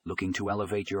Looking to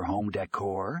elevate your home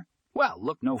decor? Well,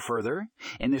 look no further.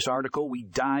 In this article, we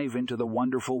dive into the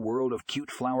wonderful world of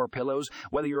cute flower pillows.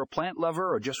 Whether you're a plant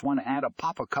lover or just want to add a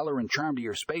pop of color and charm to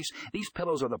your space, these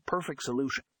pillows are the perfect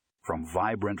solution. From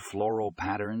vibrant floral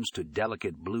patterns to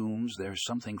delicate blooms, there's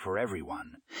something for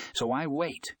everyone. So why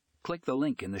wait? Click the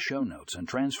link in the show notes and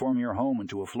transform your home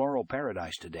into a floral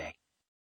paradise today.